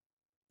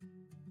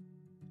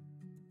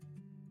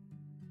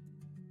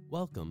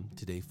Welcome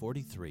to day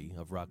 43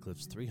 of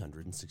Rockcliffe's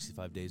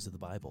 365 Days of the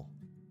Bible.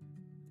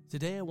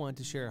 Today I want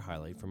to share a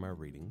highlight from our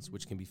readings,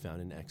 which can be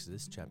found in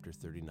Exodus chapter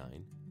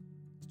 39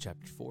 to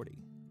chapter 40,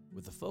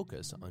 with a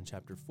focus on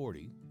chapter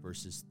 40,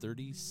 verses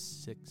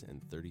 36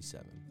 and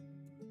 37.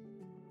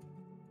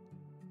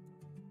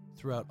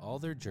 Throughout all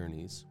their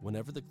journeys,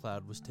 whenever the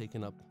cloud was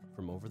taken up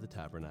from over the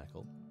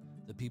tabernacle,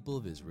 the people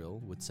of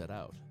Israel would set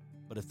out.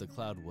 But if the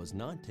cloud was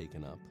not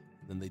taken up,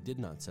 then they did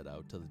not set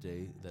out till the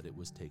day that it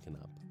was taken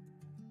up.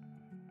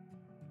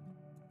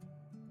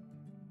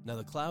 Now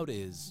the cloud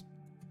is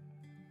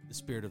the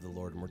Spirit of the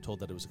Lord, and we're told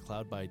that it was a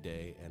cloud by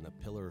day and a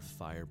pillar of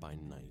fire by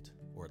night,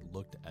 or it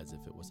looked as if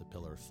it was a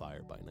pillar of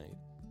fire by night.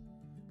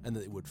 And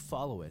that it would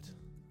follow it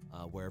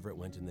wherever it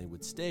went, and they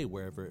would stay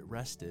wherever it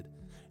rested.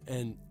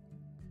 And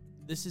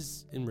this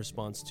is in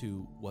response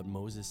to what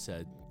Moses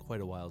said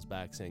quite a while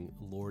back, saying,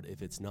 "Lord,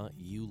 if it's not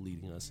you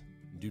leading us,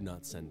 do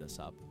not send us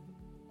up."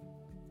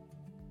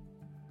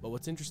 But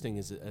what's interesting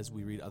is that as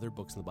we read other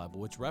books in the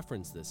Bible, which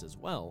reference this as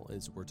well,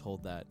 is we're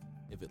told that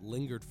if it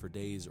lingered for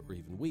days or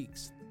even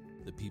weeks,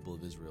 the people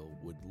of Israel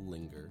would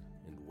linger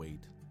and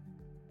wait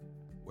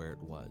where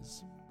it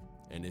was.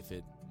 And if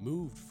it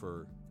moved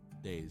for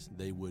days,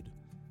 they would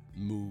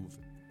move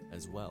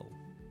as well.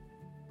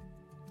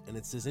 And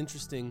it's this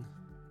interesting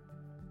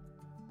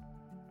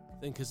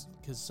thing, because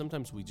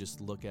sometimes we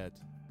just look at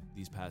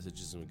these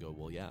passages and we go,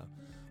 well, yeah,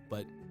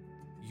 but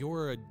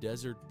you're a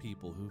desert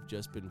people who've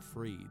just been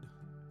freed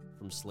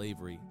from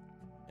slavery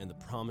and the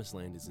promised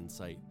land is in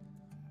sight.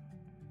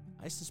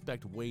 I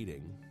suspect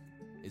waiting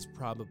is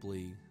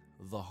probably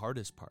the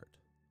hardest part.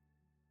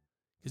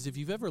 Because if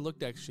you've ever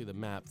looked actually the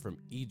map from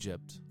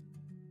Egypt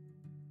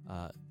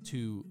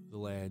to the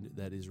land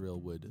that Israel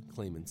would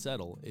claim and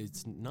settle,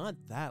 it's not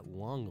that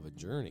long of a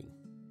journey.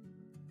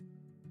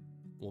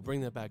 We'll bring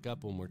that back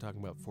up when we're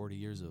talking about 40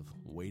 years of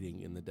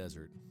waiting in the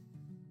desert.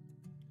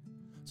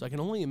 So I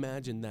can only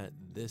imagine that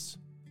this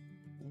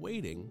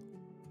waiting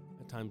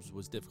at times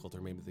was difficult,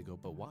 or maybe they go,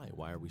 but why?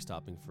 Why are we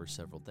stopping for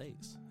several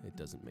days? It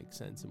doesn't make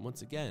sense. And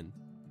once again,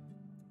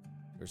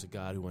 there's a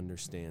God who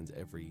understands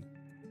every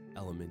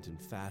element and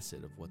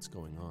facet of what's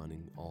going on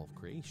in all of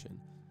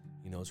creation.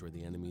 He knows where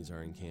the enemies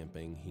are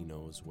encamping. He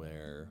knows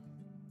where,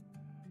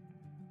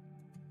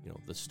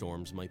 the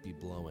storms might be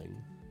blowing.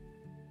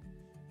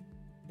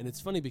 And it's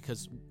funny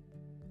because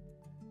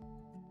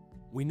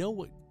we know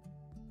what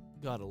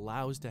God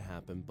allows to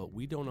happen, but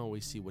we don't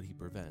always see what he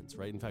prevents,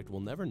 right? In fact,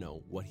 we'll never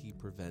know what he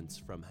prevents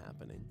from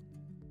happening.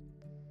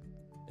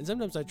 And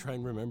sometimes I try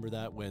and remember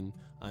that when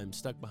I'm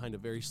stuck behind a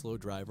very slow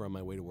driver on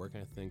my way to work,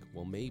 and I think,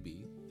 well,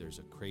 maybe there's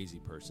a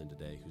crazy person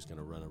today who's going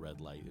to run a red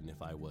light, and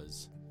if I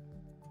was,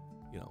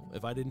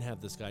 if I didn't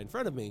have this guy in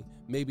front of me,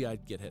 maybe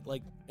I'd get hit.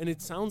 And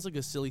it sounds like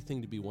a silly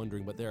thing to be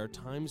wondering, but there are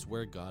times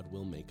where God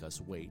will make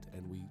us wait,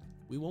 and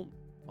we won't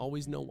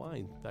always know why.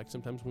 In fact,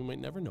 sometimes we might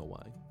never know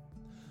why.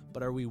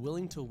 But are we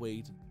willing to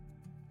wait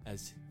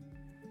as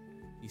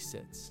he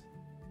sits?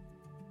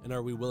 And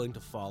are we willing to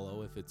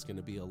follow if it's going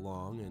to be a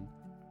long and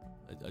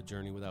a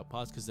journey without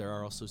pause? Because there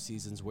are also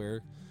seasons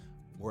where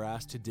we're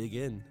asked to dig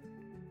in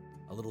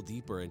a little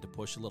deeper and to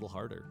push a little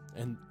harder.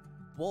 And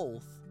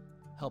both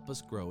help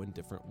us grow in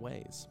different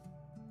ways.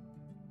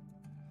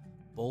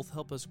 Both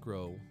help us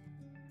grow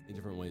in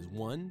different ways.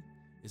 One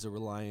is a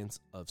reliance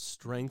of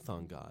strength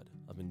on God,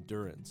 of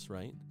endurance,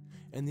 right?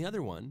 And the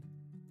other one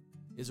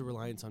is a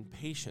reliance on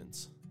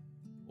patience,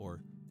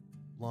 or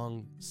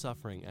long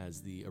suffering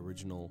as the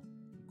original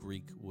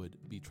Greek would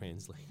be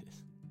translated.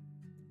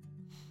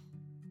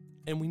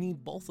 And we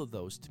need both of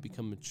those to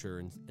become mature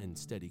and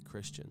steady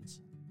Christians.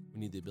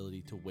 We need the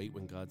ability to wait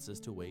when God says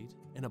to wait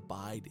and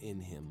abide in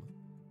him.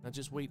 Not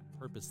just wait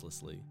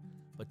purposelessly,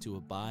 but to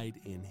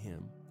abide in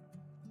him.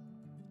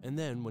 And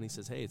then when he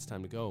says, hey, it's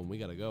time to go and we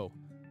got to go,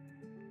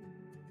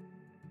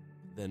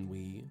 then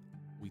we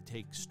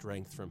take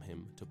strength from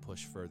him to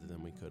push further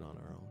than we could on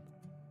our own.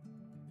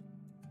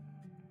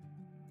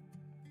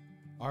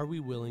 Are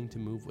we willing to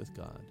move with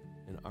God?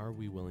 And are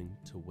we willing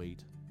to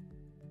wait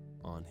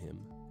on him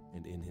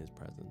and in his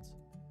presence?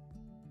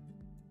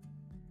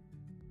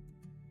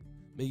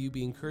 May you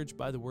be encouraged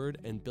by the word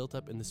and built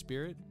up in the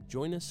Spirit.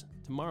 Join us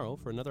tomorrow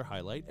for another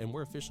highlight, and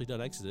we're officially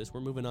done Exodus. We're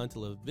moving on to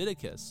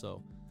Leviticus,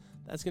 so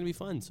that's going to be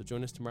fun. So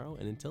join us tomorrow,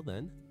 and until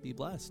then, be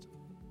blessed.